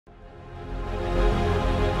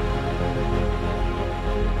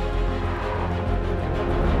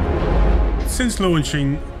Since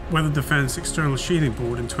launching Weather Defence External Sheathing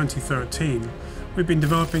Board in 2013, we've been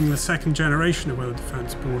developing the second generation of Weather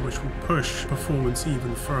Defence Board, which will push performance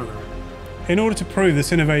even further. In order to prove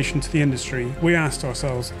this innovation to the industry, we asked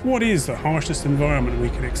ourselves, what is the harshest environment we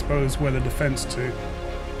can expose weather defence to?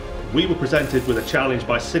 We were presented with a challenge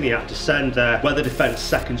by Siniat to send their Weather Defence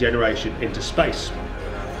second generation into space.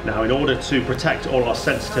 Now, in order to protect all our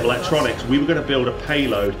sensitive electronics, we were going to build a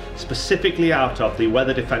payload specifically out of the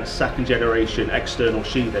Weather Defence second generation external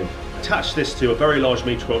sheathing, attach this to a very large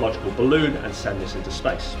meteorological balloon and send this into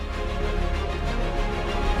space.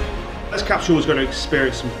 This capsule was going to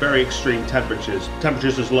experience some very extreme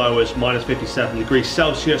temperatures as low as minus 57 degrees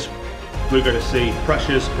Celsius. We're going to see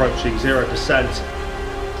pressures approaching 0%,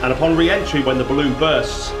 and upon re-entry, when the balloon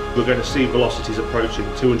bursts, we're going to see velocities approaching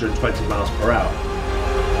 220 miles per hour.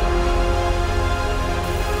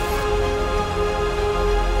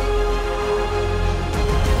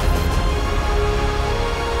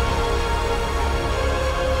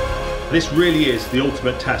 This really is the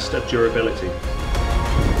ultimate test of durability.